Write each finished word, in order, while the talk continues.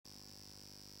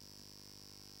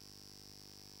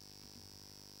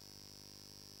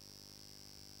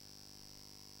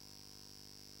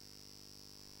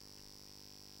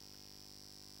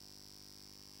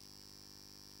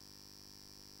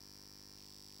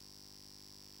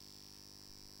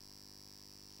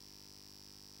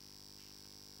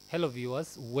Hello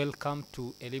viewers, welcome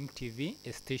to Elim TV,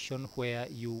 a station where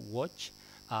you watch,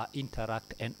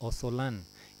 interact and also learn.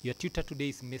 Your tutor today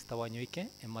is Mr. Wanyoike,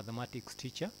 a mathematics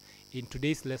teacher. In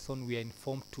today's lesson we are in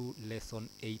Form 2 lesson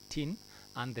 18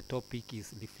 and the topic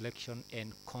is reflection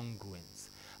and congruence.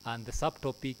 And the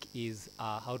subtopic is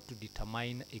how to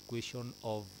determine equation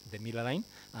of the Miller line,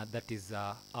 that is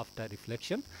after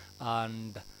reflection.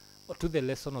 And to the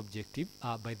lesson objective,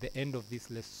 by the end of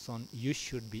this lesson you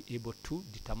should be able to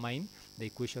determine the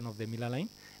equation of the Miller line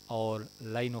or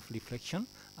line of reflection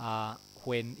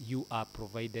when you are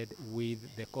provided with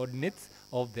the coordinates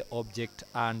of the object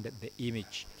and the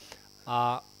image.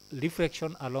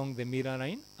 Reflection along the Miller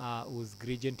line whose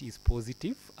gradient is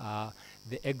positive.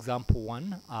 The example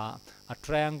 1, a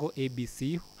triangle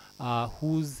ABC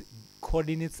whose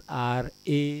coordinates are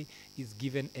A is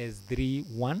given as 3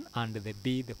 1 and the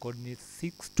B the coordinates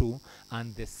 6 2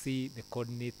 and the C the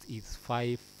coordinates is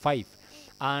 5 5,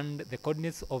 and the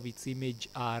coordinates of its image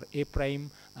are A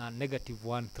prime negative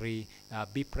 1 3,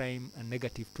 B prime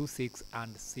negative 2 6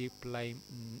 and C prime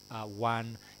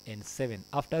 1 and 7.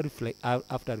 After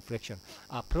reflection,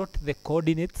 plot the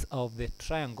coordinates of the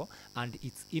triangle and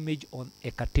its image on a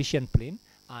Cartesian plane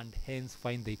and hence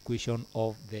find the equation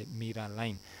of the Miller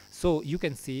line. So you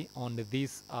can see on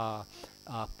this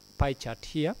pie chart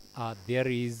here, there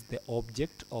is the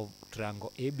object of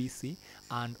triangle ABC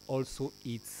and also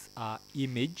its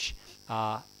image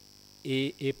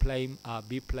A prime,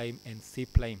 B prime and C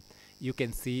prime. You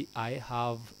can see I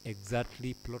have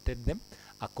exactly plotted them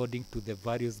according to the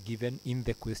values given in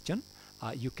the question.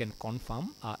 You can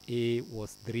confirm A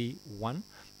was 3 1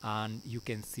 and you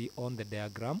can see on the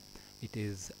diagram it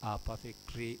is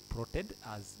perfectly plotted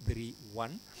as 3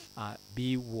 1.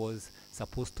 B was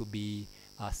supposed to be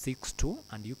 6 2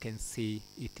 and you can see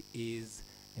it is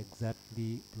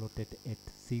exactly plotted at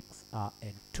 6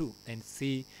 and 2, and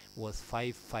C was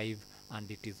 5 5 and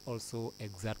it is also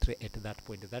exactly at that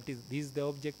point. That is, this is the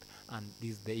object and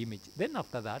this is the image. Then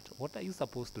after that, what are you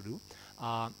supposed to do?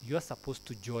 You are supposed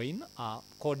to join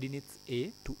coordinates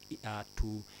A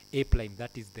to A prime,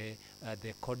 that is the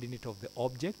coordinate of the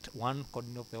object, one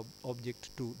coordinate of the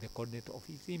object to the coordinate of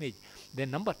its image.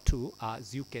 Then number 2,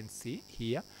 as you can see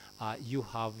here, you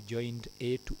have joined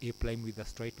A to A prime with a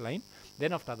straight line.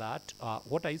 Then after that,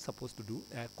 what are you supposed to do?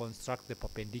 Construct the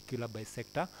perpendicular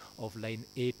bisector of line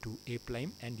A to A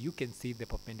prime, and you can see the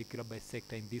perpendicular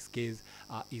bisector in this case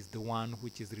is the one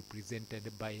which is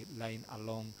represented by line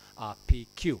along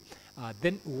PQ.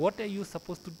 Then what are you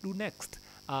supposed to do next?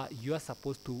 You are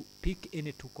supposed to pick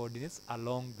any two coordinates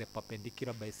along the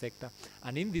perpendicular bisector,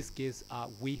 and in this case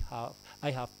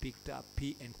I have picked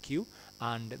P and Q,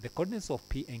 and the coordinates of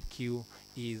P and Q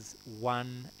is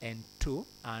 1 and 2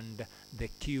 and the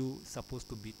Q supposed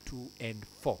to be 2 and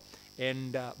 4.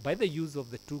 And by the use of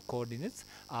the two coordinates,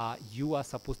 you are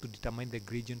supposed to determine the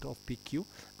gradient of PQ,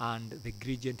 and the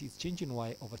gradient is change in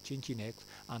y over change in x,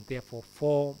 and therefore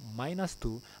 4 minus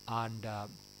 2 and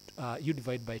you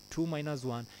divide by 2 minus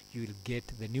 1, you will get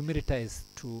the numerator as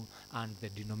 2 and the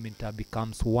denominator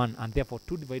becomes 1, and therefore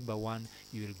 2 divided by 1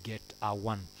 you will get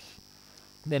 1.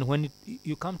 Then when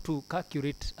you come to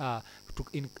calculate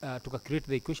to calculate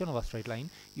the equation of a straight line,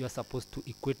 you are supposed to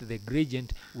equate the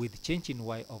gradient with change in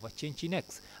y over change in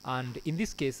x, and in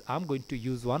this case I'm going to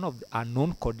use one of the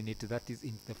unknown coordinate that is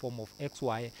in the form of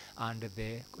xy and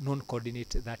the known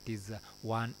coordinate that is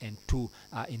 1 and 2.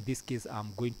 In this case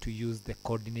I'm going to use the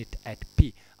coordinate at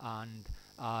P, and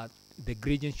the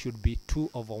gradient should be 2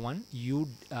 over 1. You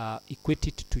equate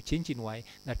it to change in y,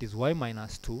 that is y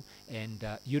minus 2, and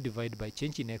you divide by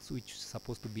change in x, which is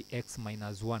supposed to be x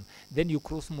minus 1. Then you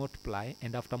cross multiply,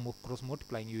 and after cross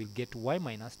multiplying you will get y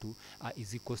minus 2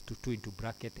 is equals to 2 into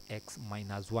bracket x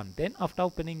minus 1. Then after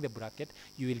opening the bracket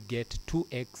you will get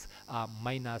 2x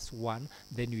minus 1,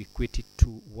 then you equate it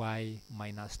to y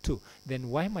minus 2. Then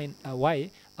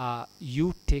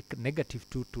you take negative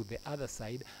 2 to the other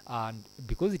side, and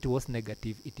because it was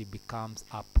negative it becomes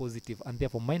a positive, and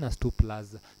therefore minus 2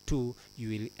 plus 2 you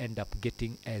will end up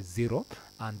getting a 0,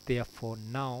 and therefore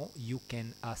now you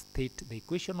can state the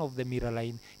equation of the Miller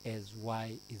line as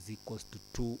y is equals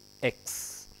to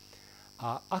 2x.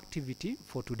 Activity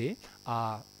for today: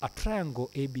 a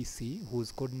triangle ABC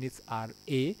whose coordinates are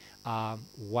A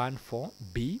 1 4,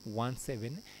 B 1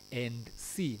 7 and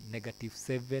C negative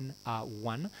 7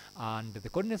 1, and the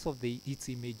coordinates of its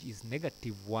image is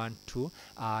negative 1 2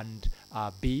 and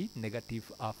B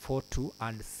negative 4 2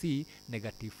 and C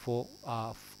negative 4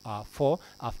 4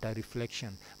 after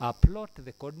reflection. Plot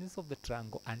the coordinates of the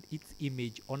triangle and its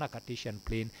image on a Cartesian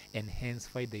plane and hence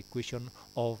find the equation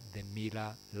of the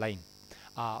Miller line.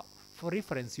 For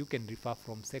reference, you can refer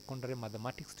from Secondary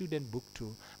Mathematics Student Book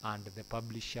 2, and the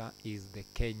publisher is the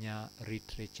Kenya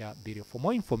Literature Bureau. For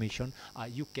more information,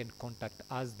 you can contact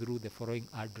us through the following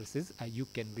addresses. You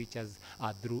can reach us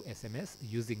through SMS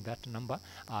using that number,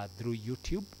 through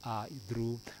YouTube,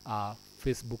 through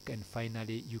Facebook, and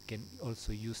finally you can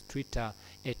also use Twitter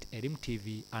at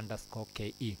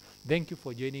elimtv_ke. Thank you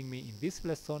for joining me in this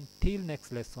lesson. Till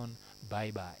next lesson,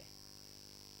 bye bye.